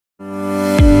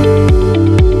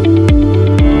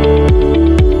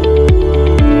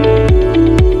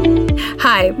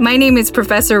My name is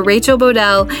Professor Rachel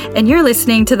Bodell, and you're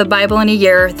listening to the Bible in a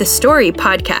Year, the Story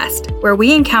podcast, where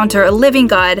we encounter a living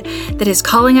God that is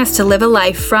calling us to live a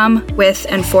life from, with,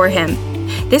 and for Him.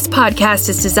 This podcast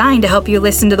is designed to help you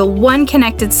listen to the one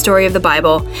connected story of the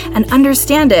Bible and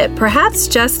understand it, perhaps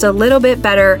just a little bit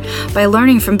better, by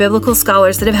learning from biblical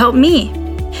scholars that have helped me.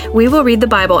 We will read the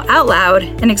Bible out loud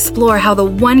and explore how the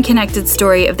one connected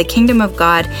story of the kingdom of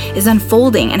God is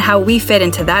unfolding and how we fit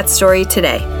into that story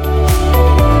today.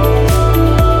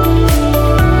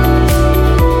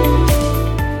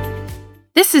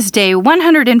 This is day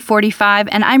 145,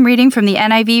 and I'm reading from the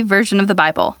NIV version of the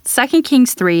Bible, 2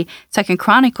 Kings 3, 2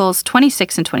 Chronicles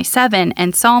 26 and 27,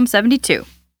 and Psalm 72.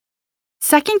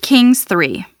 2 Kings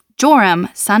 3. Joram,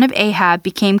 son of Ahab,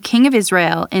 became king of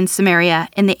Israel in Samaria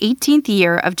in the 18th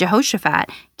year of Jehoshaphat,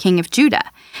 king of Judah,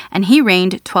 and he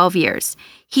reigned 12 years.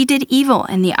 He did evil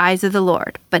in the eyes of the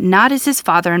Lord, but not as his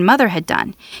father and mother had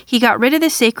done. He got rid of the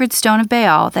sacred stone of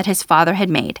Baal that his father had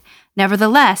made.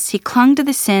 Nevertheless, he clung to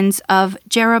the sins of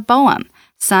Jeroboam,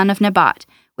 son of Nebat,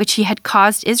 which he had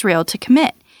caused Israel to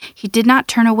commit. He did not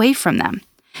turn away from them.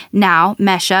 Now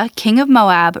Mesha, king of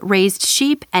Moab, raised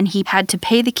sheep, and he had to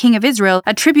pay the king of Israel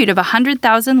a tribute of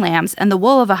 100,000 lambs and the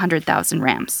wool of 100,000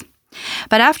 rams.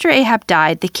 But after Ahab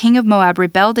died, the king of Moab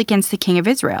rebelled against the king of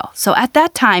Israel. So at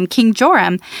that time, King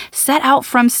Joram set out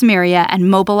from Samaria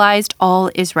and mobilized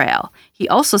all Israel. He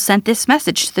also sent this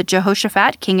message to the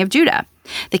Jehoshaphat, king of Judah.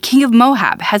 The king of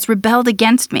Moab has rebelled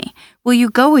against me. Will you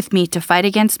go with me to fight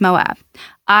against Moab?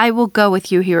 I will go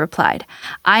with you, he replied.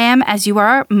 I am as you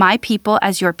are, my people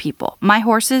as your people, my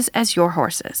horses as your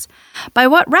horses. By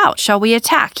what route shall we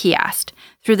attack? He asked.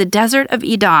 Through the desert of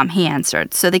Edom, he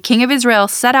answered. So the king of Israel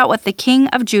set out with the king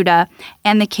of Judah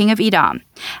and the king of Edom.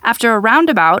 After a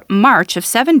roundabout march of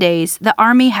 7 days, the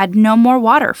army had no more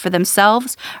water for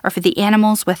themselves or for the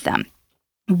animals with them.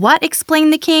 What,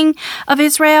 explained the king of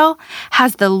Israel?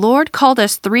 Has the Lord called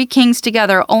us 3 kings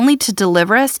together only to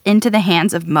deliver us into the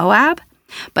hands of Moab?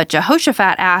 But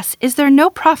Jehoshaphat asked, Is there no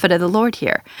prophet of the Lord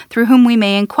here, through whom we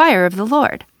may inquire of the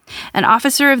Lord? An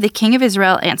officer of the king of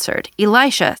Israel answered,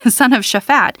 Elisha, son of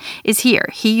Shaphat, is here.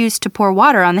 He used to pour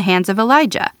water on the hands of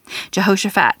Elijah.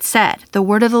 Jehoshaphat said, The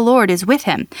word of the Lord is with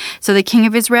him. So the king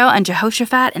of Israel and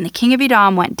Jehoshaphat and the king of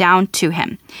Edom went down to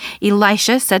him.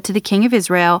 Elisha said to the king of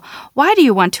Israel, Why do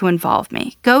you want to involve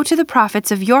me? Go to the prophets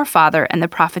of your father and the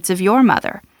prophets of your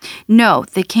mother. No,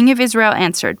 the king of Israel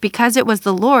answered, Because it was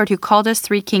the Lord who called us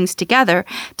 3 kings together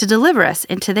to deliver us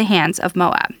into the hands of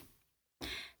Moab.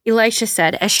 Elisha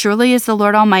said, As surely as the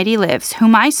Lord Almighty lives,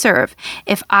 whom I serve,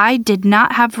 if I did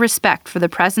not have respect for the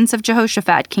presence of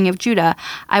Jehoshaphat, king of Judah,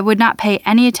 I would not pay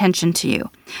any attention to you.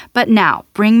 But now,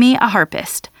 bring me a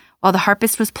harpist. While the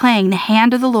harpist was playing, the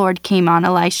hand of the Lord came on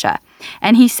Elisha.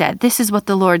 And he said, This is what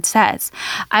the Lord says.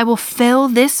 I will fill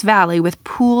this valley with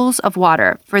pools of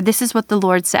water, for this is what the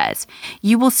Lord says.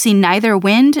 You will see neither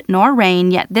wind nor rain,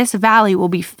 yet this valley will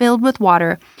be filled with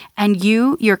water, and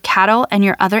you, your cattle, and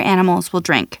your other animals will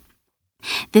drink.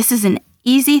 This is an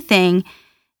easy thing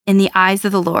in the eyes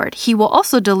of the Lord. He will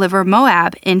also deliver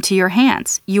Moab into your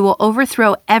hands. You will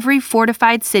overthrow every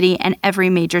fortified city and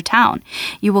every major town.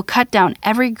 You will cut down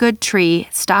every good tree,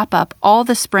 stop up all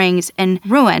the springs, and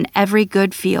ruin every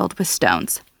good field with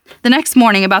stones. The next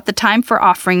morning, about the time for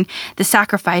offering the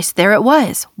sacrifice, there it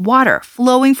was, water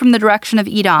flowing from the direction of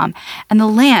Edom, and the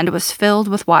land was filled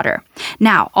with water.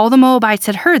 Now, all the Moabites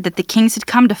had heard that the kings had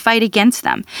come to fight against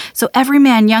them, so every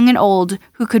man, young and old,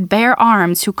 who could bear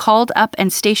arms, who called up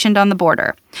and stationed on the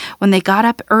border. When they got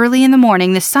up early in the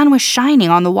morning, the sun was shining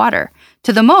on the water.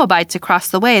 To the Moabites across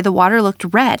the way, the water looked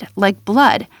red, like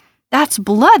blood. That's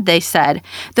blood, they said.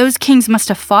 Those kings must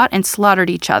have fought and slaughtered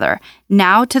each other.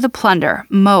 Now to the plunder,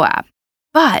 Moab.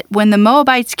 But when the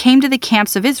Moabites came to the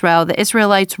camps of Israel, the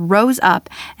Israelites rose up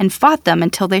and fought them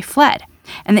until they fled.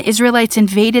 And the Israelites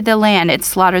invaded the land and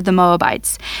slaughtered the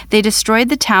Moabites. They destroyed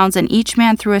the towns, and each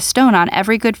man threw a stone on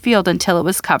every good field until it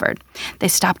was covered. They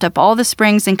stopped up all the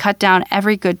springs and cut down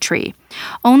every good tree.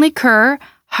 Only Kir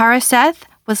Hareseth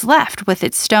was left with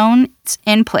its stones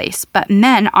in place, but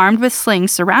men armed with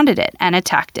slings surrounded it and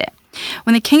attacked it.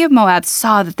 When the king of Moab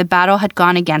saw that the battle had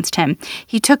gone against him,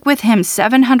 he took with him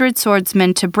 700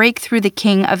 swordsmen to break through the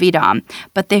king of Edom,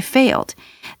 but they failed.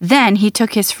 Then he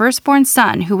took his firstborn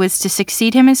son, who was to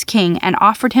succeed him as king, and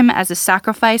offered him as a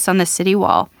sacrifice on the city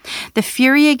wall. The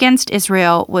fury against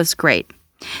Israel was great.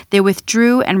 They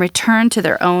withdrew and returned to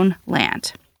their own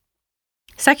land.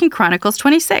 2 Chronicles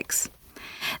 26.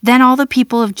 Then all the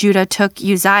people of Judah took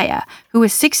Uzziah, who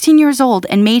was 16 years old,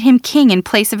 and made him king in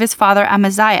place of his father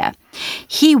Amaziah.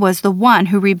 He was the one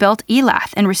who rebuilt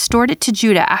Elath and restored it to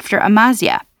Judah after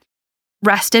Amaziah.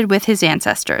 rested with his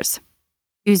ancestors.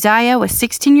 Uzziah was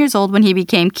 16 years old when he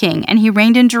became king, and he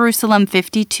reigned in Jerusalem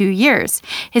 52 years.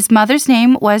 His mother's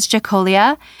name was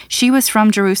Jecoliah. She was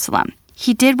from Jerusalem.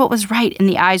 He did what was right in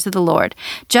the eyes of the Lord,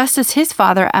 just as his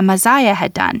father Amaziah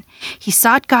had done. He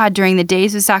sought God during the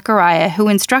days of Zechariah, who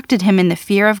instructed him in the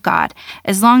fear of God.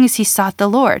 As long as he sought the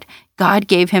Lord, God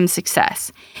gave him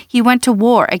success. He went to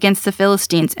war against the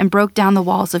Philistines and broke down the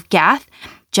walls of Gath,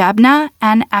 Jabneh,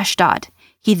 and Ashdod.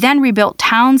 He then rebuilt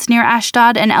towns near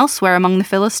Ashdod and elsewhere among the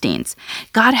Philistines.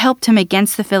 God helped him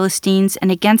against the Philistines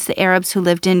and against the Arabs who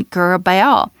lived in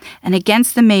Gur-Baal and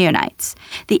against the Maonites.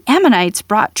 The Ammonites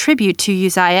brought tribute to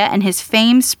Uzziah, and his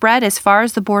fame spread as far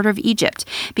as the border of Egypt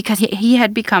because he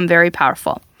had become very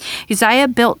powerful. Uzziah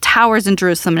built towers in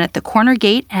Jerusalem and at the corner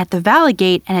gate and at the valley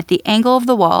gate and at the angle of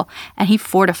the wall, and he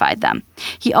fortified them.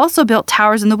 He also built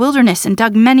towers in the wilderness and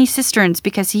dug many cisterns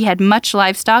because he had much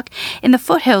livestock in the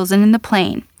foothills and in the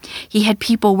plain. He had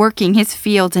people working his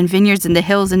fields and vineyards in the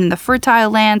hills and in the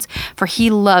fertile lands, for he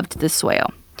loved the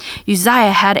soil.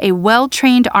 Uzziah had a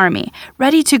well-trained army,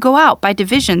 ready to go out by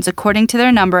divisions according to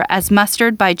their number as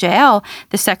mustered by Jael,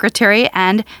 the secretary,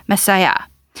 and Messiah,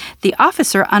 the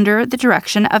officer under the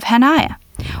direction of Hananiah,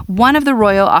 one of the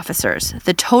royal officers.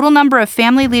 The total number of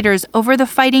family leaders over the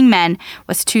fighting men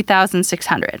was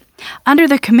 2,600. Under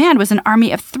their command was an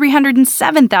army of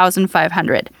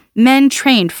 307,500, men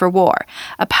trained for war,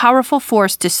 a powerful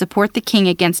force to support the king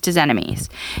against his enemies.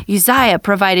 Uzziah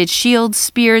provided shields,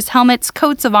 spears, helmets,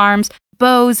 coats of arms,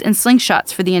 bows, and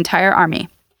slingshots for the entire army.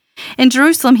 In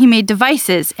Jerusalem, he made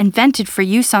devices invented for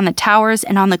use on the towers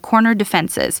and on the corner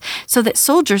defenses, so that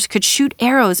soldiers could shoot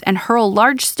arrows and hurl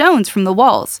large stones from the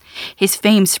walls. His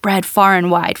fame spread far and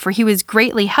wide, for he was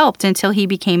greatly helped until he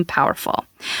became powerful.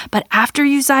 But after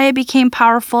Uzziah became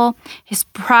powerful, his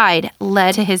pride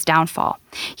led to his downfall.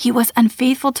 He was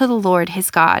unfaithful to the Lord his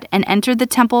God and entered the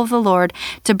temple of the Lord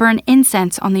to burn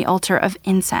incense on the altar of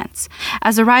incense.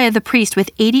 Azariah the priest with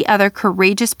 80 other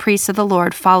courageous priests of the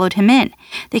Lord followed him in.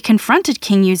 They confronted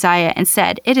King Uzziah and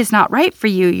said, "It is not right for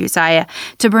you, Uzziah,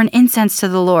 to burn incense to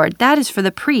the Lord. That is for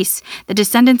the priests, the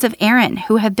descendants of Aaron,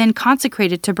 who have been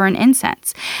consecrated to burn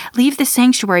incense. Leave the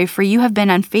sanctuary, for you have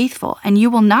been unfaithful, and you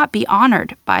will not be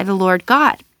honored by the Lord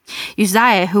God."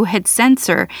 Uzziah, who had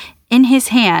censer in his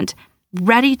hand,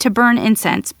 ready to burn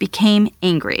incense, became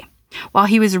angry. While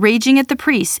he was raging at the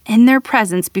priests in their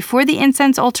presence before the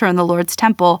incense altar in the Lord's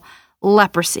temple,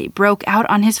 leprosy broke out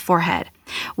on his forehead.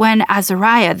 When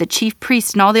Azariah, the chief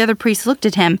priest, and all the other priests looked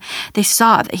at him, they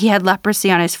saw that he had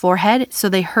leprosy on his forehead, so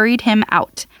they hurried him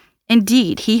out.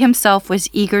 Indeed, he himself was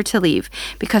eager to leave,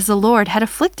 because the Lord had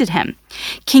afflicted him.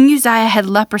 King Uzziah had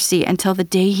leprosy until the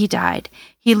day he died.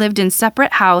 He lived in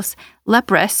separate house,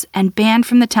 leprous, and banned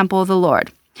from the temple of the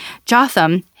Lord.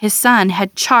 Jotham, his son,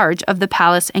 had charge of the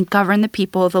palace and governed the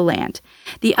people of the land.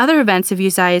 The other events of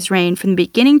Uzziah's reign from the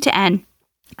beginning to end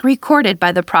recorded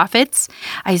by the prophets,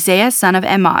 Isaiah son of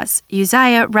Amoz.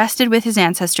 Uzziah rested with his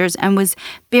ancestors and was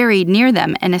buried near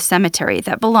them in a cemetery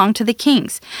that belonged to the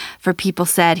kings, for people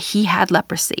said he had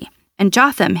leprosy. And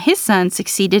Jotham, his son,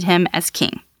 succeeded him as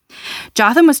king.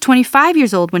 Jotham was 25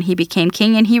 years old when he became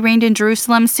king, and he reigned in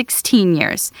Jerusalem 16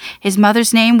 years. His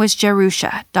mother's name was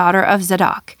Jerusha, daughter of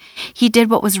Zadok. He did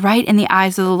what was right in the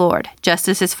eyes of the Lord, just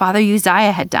as his father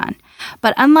Uzziah had done.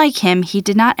 But unlike him, he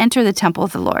did not enter the temple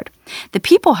of the Lord. The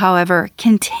people, however,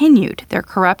 continued their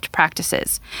corrupt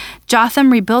practices.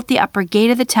 Jotham rebuilt the upper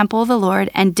gate of the temple of the Lord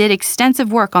and did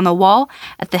extensive work on the wall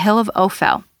at the hill of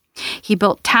Ophel. He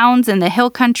built towns in the hill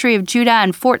country of Judah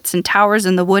and forts and towers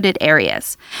in the wooded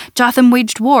areas. Jotham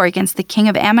waged war against the king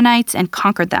of Ammonites and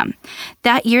conquered them.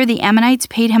 That year the Ammonites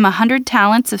paid him 100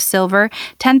 talents of silver,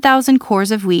 10,000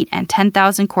 cores of wheat, and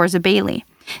 10,000 cores of barley.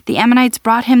 The Ammonites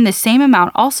brought him the same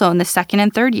amount also in the second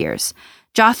and third years.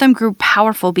 Jotham grew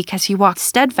powerful because he walked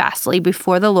steadfastly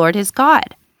before the Lord his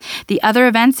God. The other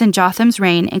events in Jotham's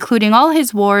reign, including all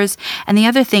his wars and the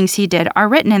other things he did, are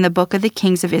written in the book of the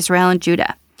kings of Israel and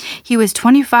Judah. He was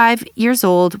 25 years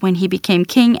old when he became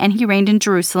king, and he reigned in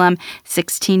Jerusalem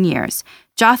 16 years.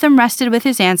 Jotham rested with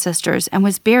his ancestors and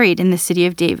was buried in the city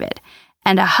of David.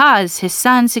 And Ahaz, his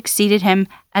son, succeeded him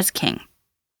as king.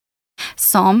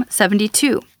 Psalm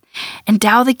 72.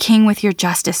 Endow the king with your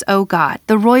justice, O God,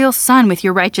 the royal son with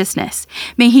your righteousness.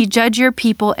 May he judge your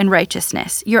people in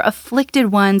righteousness, your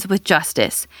afflicted ones with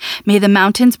justice. May the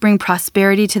mountains bring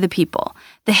prosperity to the people,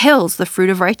 the hills the fruit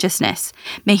of righteousness.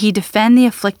 May he defend the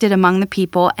afflicted among the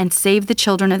people and save the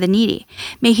children of the needy.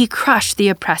 May he crush the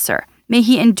oppressor. May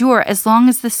he endure as long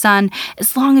as the sun,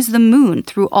 as long as the moon,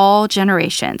 through all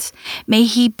generations. May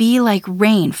he be like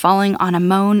rain falling on a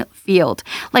mown field,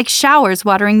 like showers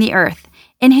watering the earth.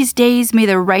 In his days may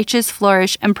the righteous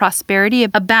flourish and prosperity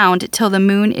abound till the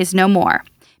moon is no more.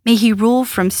 May he rule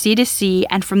from sea to sea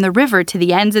and from the river to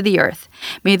the ends of the earth.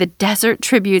 May the desert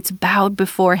tributes bow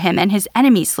before him and his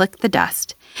enemies lick the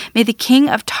dust. May the king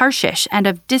of Tarshish and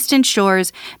of distant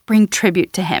shores bring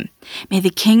tribute to him. May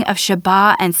the king of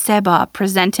Sheba and Seba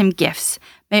present him gifts.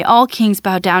 May all kings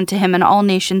bow down to him and all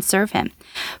nations serve him.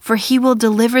 For he will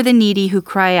deliver the needy who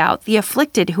cry out, the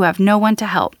afflicted who have no one to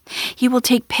help. He will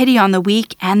take pity on the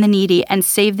weak and the needy and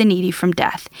save the needy from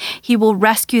death. He will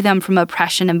rescue them from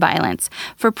oppression and violence,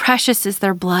 for precious is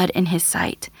their blood in his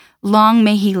sight. Long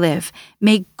may he live.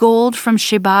 May gold from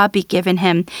Sheba be given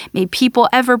him. May people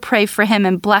ever pray for him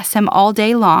and bless him all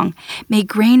day long. May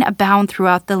grain abound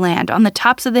throughout the land. On the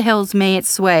tops of the hills may it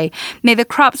sway. May the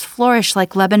crops flourish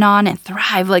like Lebanon and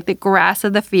thrive like the grass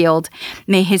of the field.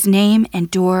 May his name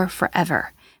endure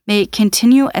forever. May it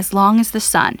continue as long as the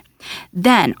sun.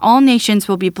 Then all nations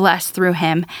will be blessed through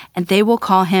him, and they will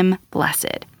call him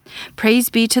blessed. Praise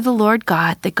be to the Lord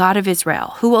God, the God of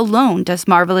Israel, who alone does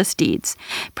marvelous deeds.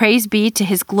 Praise be to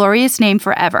his glorious name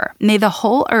forever. May the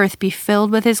whole earth be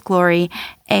filled with his glory.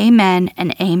 Amen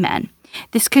and amen.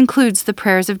 This concludes the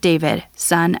prayers of David,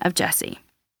 son of Jesse.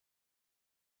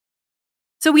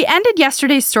 So we ended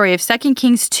yesterday's story of 2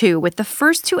 Kings 2 with the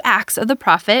first two acts of the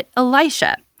prophet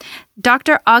Elisha.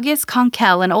 Dr. August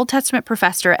Konkel, an Old Testament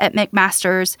professor at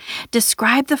McMaster's,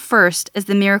 described the first as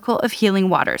the miracle of healing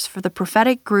waters for the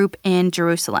prophetic group in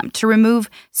Jerusalem to remove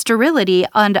sterility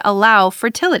and allow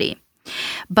fertility.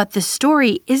 But the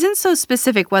story isn't so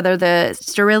specific whether the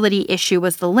sterility issue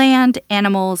was the land,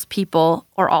 animals, people,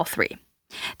 or all three.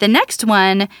 The next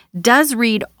one does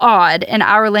read odd in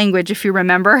our language, if you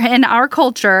remember. In our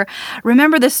culture,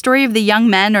 remember the story of the young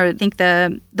men, or I think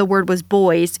the word was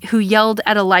boys, who yelled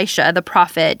at Elisha, the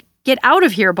prophet, "Get out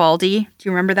of here, Baldy." Do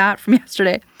you remember that from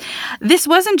yesterday? This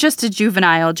wasn't just a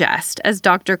juvenile jest, as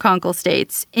Dr. Konkel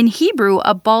states. In Hebrew,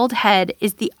 a bald head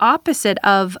is the opposite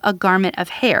of a garment of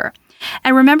hair.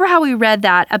 And remember how we read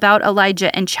that about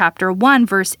Elijah in chapter 1,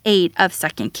 verse 8 of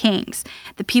 2 Kings.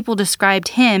 The people described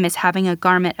him as having a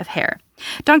garment of hair.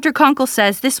 Dr. Konkel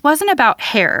says this wasn't about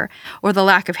hair or the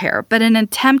lack of hair, but an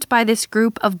attempt by this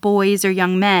group of boys or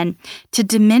young men to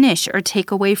diminish or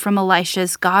take away from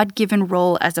Elisha's God-given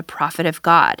role as a prophet of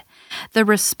God. The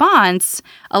response,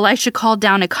 Elisha called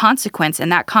down a consequence,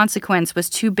 and that consequence was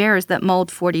 2 bears that mauled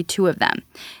 42 of them.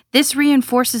 This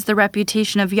reinforces the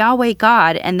reputation of Yahweh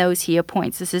God and those he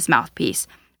appoints as his mouthpiece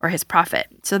or his prophet.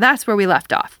 So that's where we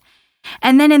left off.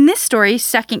 And then in this story,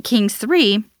 2 Kings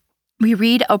 3, we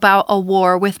read about a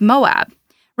war with Moab.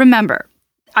 Remember,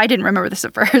 I didn't remember this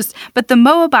at first, but the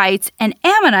Moabites and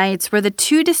Ammonites were the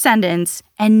 2 descendants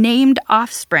and named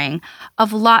offspring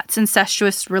of Lot's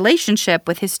incestuous relationship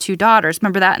with his 2 daughters.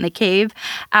 Remember that in the cave?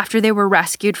 After they were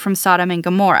rescued from Sodom and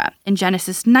Gomorrah in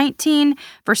Genesis 19,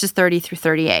 verses 30 through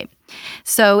 38.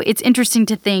 So it's interesting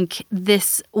to think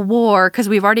this war, because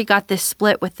we've already got this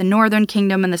split with the northern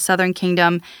kingdom and the southern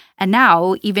kingdom, and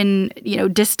now even,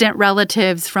 distant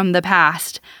relatives from the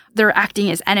past, they're acting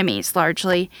as enemies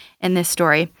largely in this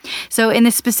story. So in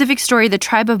this specific story, the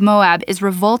tribe of Moab is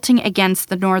revolting against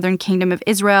the northern kingdom of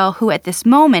Israel, who at this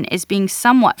moment is being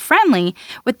somewhat friendly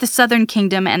with the southern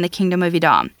kingdom and the kingdom of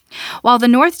Edom. While the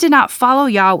north did not follow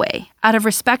Yahweh out of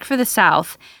respect for the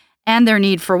south and their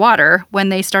need for water when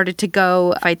they started to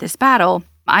go fight this battle,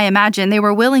 I imagine they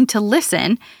were willing to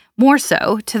listen more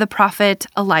so to the prophet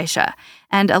Elisha.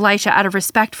 And Elisha, out of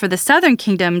respect for the southern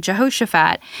kingdom,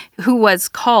 Jehoshaphat, who was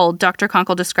called, Dr.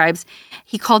 Konkel describes,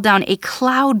 he called down a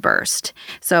cloudburst.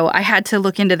 So I had to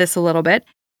look into this a little bit.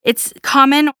 It's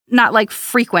common, not like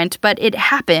frequent, but it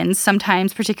happens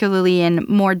sometimes, particularly in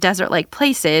more desert-like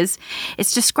places.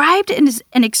 It's described as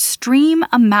an extreme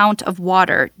amount of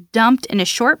water dumped in a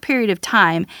short period of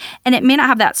time, and it may not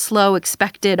have that slow,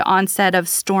 expected onset of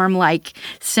storm-like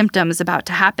symptoms about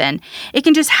to happen. It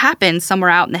can just happen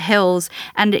somewhere out in the hills,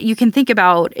 and you can think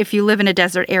about, if you live in a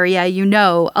desert area,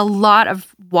 a lot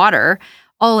of water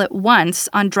all at once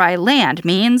on dry land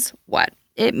means what?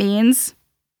 It means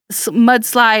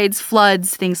mudslides,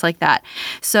 floods, things like that.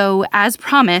 So as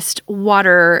promised,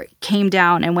 water came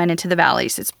down and went into the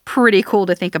valleys. It's pretty cool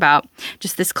to think about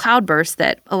just this cloudburst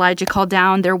that Elijah called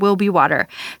down. There will be water.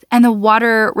 And the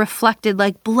water reflected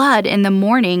like blood in the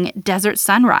morning desert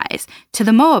sunrise to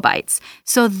the Moabites.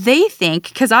 So they think,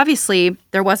 because obviously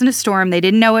there wasn't a storm, they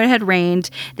didn't know it had rained,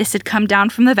 this had come down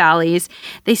from the valleys.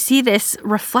 They see this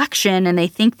reflection and they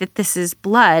think that this is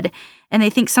blood. And they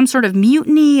think some sort of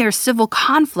mutiny or civil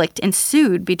conflict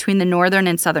ensued between the northern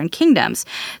and southern kingdoms.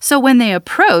 So when they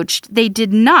approached, they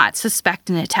did not suspect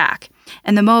an attack.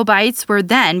 And the Moabites were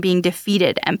then being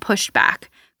defeated and pushed back,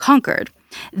 conquered.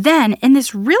 Then, in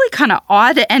this really kind of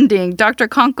odd ending, Dr.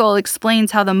 Conkle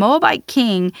explains how the Moabite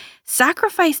king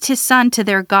sacrificed his son to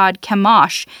their god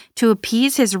Chemosh to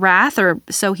appease his wrath, or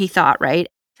so he thought, right?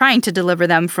 Trying to deliver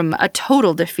them from a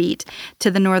total defeat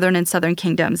to the northern and southern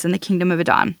kingdoms and the kingdom of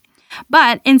Edom.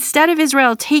 But instead of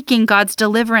Israel taking God's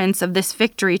deliverance of this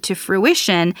victory to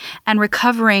fruition and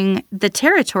recovering the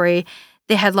territory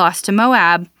they had lost to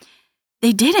Moab,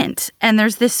 they didn't. And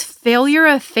there's this failure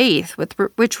of faith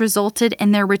which resulted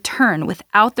in their return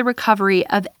without the recovery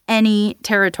of any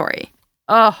territory.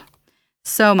 Oh,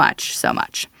 so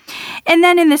much. And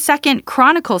then in the second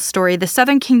Chronicles story, the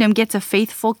southern kingdom gets a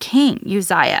faithful king,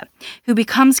 Uzziah, who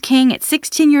becomes king at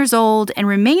 16 years old and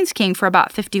remains king for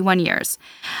about 51 years.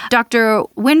 Dr.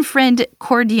 Winfried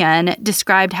Cordian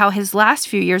described how his last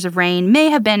few years of reign may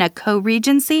have been a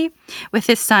co-regency with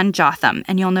his son Jotham,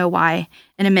 and you'll know why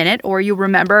in a minute, or you'll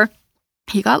remember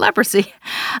he got leprosy.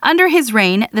 Under his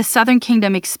reign, the southern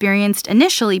kingdom experienced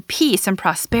initially peace and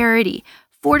prosperity,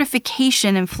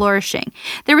 fortification and flourishing.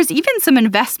 There was even some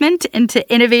investment into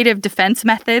innovative defense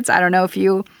methods. I don't know if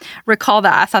you recall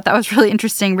that. I thought that was really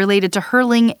interesting, related to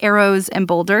hurling arrows and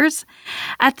boulders.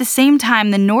 At the same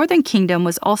time, the northern kingdom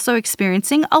was also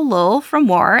experiencing a lull from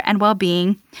war and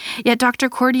well-being. Yet Dr.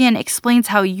 Cordian explains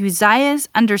how Uzziah's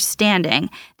understanding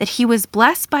that he was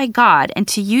blessed by God and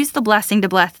to use the blessing to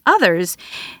bless others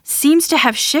seems to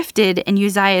have shifted in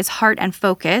Uzziah's heart and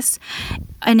focus,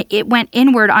 and it went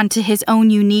inward onto his own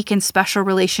unique and special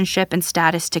relationship and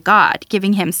status to God,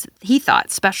 giving him, he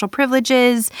thought, special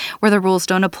privileges where the rules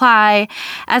don't apply,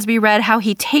 as we read how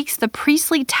he takes the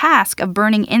priestly task of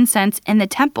burning incense in the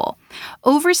temple,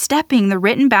 overstepping the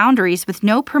written boundaries with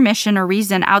no permission or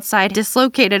reason outside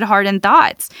dislocated heart and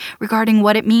thoughts regarding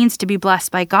what it means to be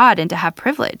blessed by God and to have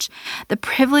privilege. The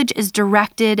privilege is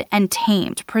directed and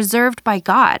tamed, preserved by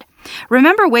God.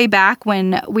 Remember way back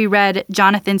when we read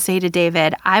Jonathan say to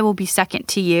David, "I will be second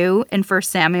to you" in 1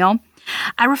 Samuel?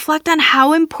 I reflect on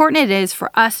how important it is for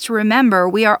us to remember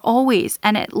we are always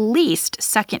and at least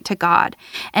second to God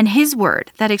and His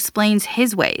word that explains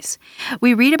His ways.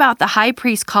 We read about the high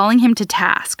priest calling him to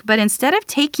task, but instead of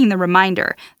taking the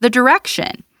reminder, the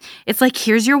direction, it's like,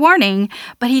 here's your warning,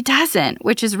 but he doesn't,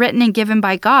 which is written and given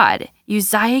by God.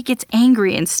 Uzziah gets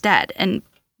angry instead and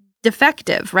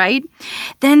defective, right?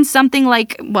 Then something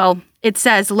like, it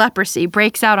says leprosy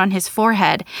breaks out on his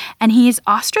forehead, and he is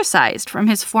ostracized from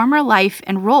his former life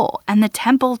and role, and the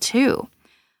temple too.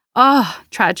 Oh,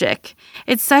 tragic.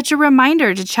 It's such a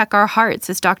reminder to check our hearts,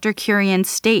 as Dr. Curian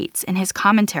states in his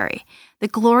commentary. The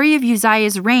glory of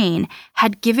Uzziah's reign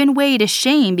had given way to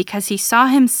shame because he saw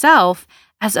himself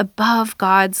as above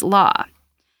God's law.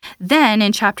 Then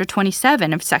in chapter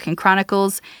 27 of 2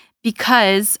 Chronicles,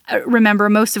 because, remember,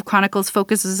 most of Chronicles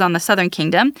focuses on the southern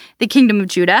kingdom, the kingdom of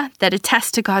Judah, that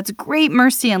attests to God's great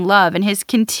mercy and love and His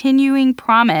continuing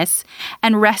promise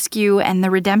and rescue and the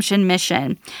redemption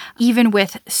mission, even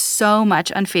with so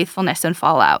much unfaithfulness and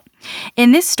fallout.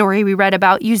 In this story, we read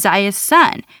about Uzziah's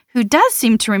son, who does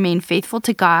seem to remain faithful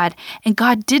to God, and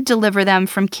God did deliver them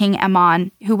from King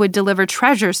Ammon, who would deliver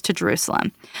treasures to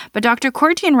Jerusalem. But Dr.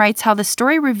 Cordian writes how the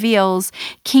story reveals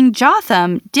King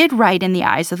Jotham did right in the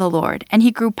eyes of the Lord, and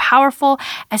he grew powerful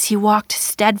as he walked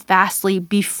steadfastly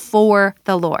before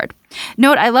the Lord.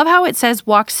 Note, I love how it says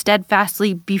walk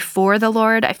steadfastly before the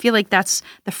Lord. I feel like that's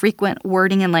the frequent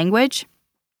wording in language.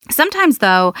 Sometimes,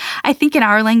 though, I think in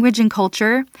our language and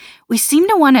culture, we seem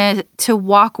to want to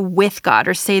walk with God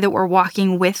or say that we're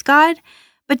walking with God.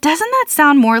 But doesn't that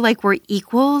sound more like we're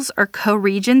equals or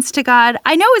co-regents to God?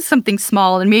 I know it's something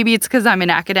small, and maybe it's because I'm an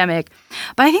academic,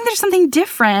 but I think there's something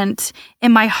different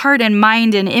in my heart and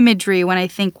mind and imagery when I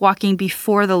think walking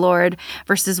before the Lord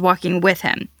versus walking with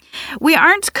Him. We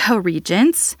aren't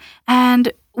co-regents,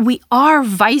 and we are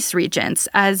vice-regents,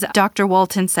 as Dr.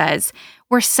 Walton says.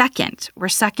 We're second.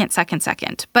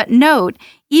 But note,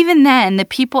 even then, the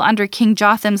people under King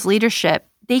Jotham's leadership,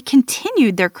 they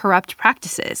continued their corrupt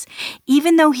practices,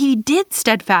 even though he did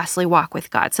steadfastly walk with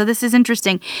God. So this is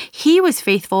interesting. He was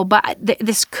faithful, but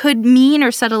this could mean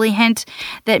or subtly hint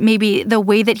that maybe the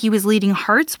way that he was leading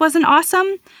hearts wasn't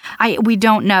awesome. We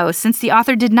don't know. Since the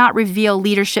author did not reveal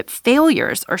leadership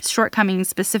failures or shortcomings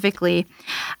specifically,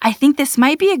 I think this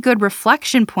might be a good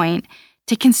reflection point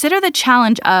to consider the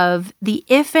challenge of the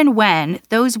if and when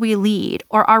those we lead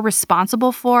or are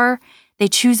responsible for, they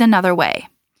choose another way.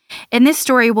 In this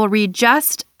story, we'll read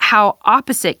just how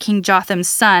opposite King Jotham's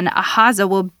son, Ahaziah,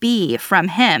 will be from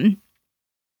him.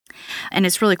 And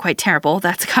it's really quite terrible.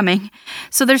 That's coming.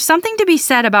 So there's something to be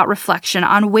said about reflection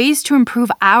on ways to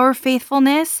improve our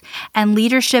faithfulness and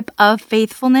leadership of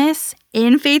faithfulness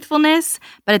in faithfulness,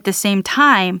 but at the same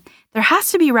time, there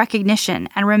has to be recognition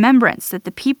and remembrance that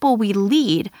the people we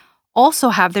lead also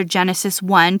have their Genesis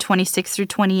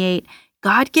 1:26-28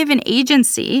 God-given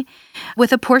agency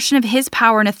with a portion of his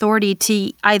power and authority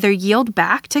to either yield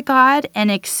back to God and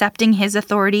accepting his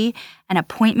authority, an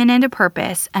appointment and a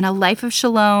purpose, and a life of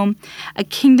shalom, a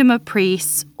kingdom of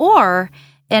priests, or,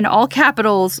 in all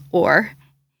capitals, or,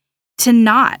 to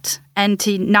not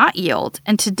yield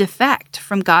and to defect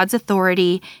from God's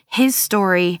authority, his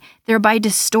story, thereby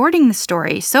distorting the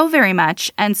story so very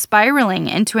much and spiraling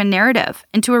into a narrative,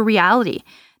 into a reality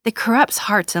that corrupts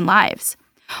hearts and lives.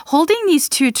 Holding these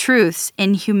two truths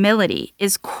in humility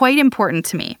is quite important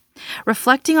to me,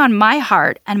 reflecting on my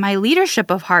heart and my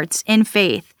leadership of hearts in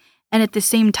faith, and at the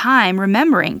same time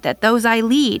remembering that those I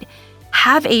lead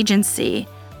have agency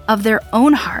of their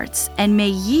own hearts and may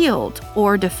yield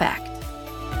or defect.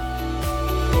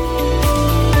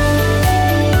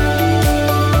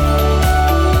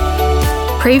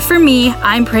 Pray for me,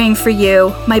 I'm praying for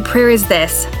you. My prayer is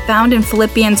this, found in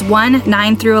Philippians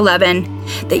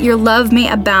 1:9-11, that your love may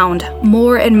abound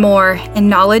more and more in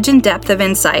knowledge and depth of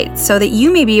insight, so that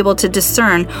you may be able to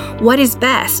discern what is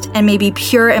best and may be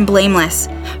pure and blameless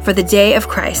for the day of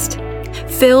Christ,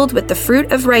 filled with the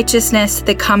fruit of righteousness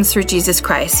that comes through Jesus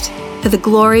Christ, to the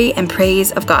glory and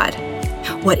praise of God.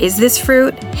 What is this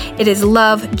fruit? It is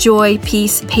love, joy,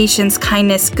 peace, patience,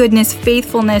 kindness, goodness,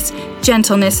 faithfulness,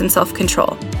 gentleness, and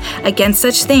self-control. Against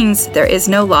such things there is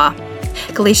no law.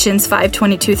 Galatians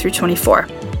 5:22-24.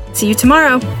 See you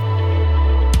tomorrow.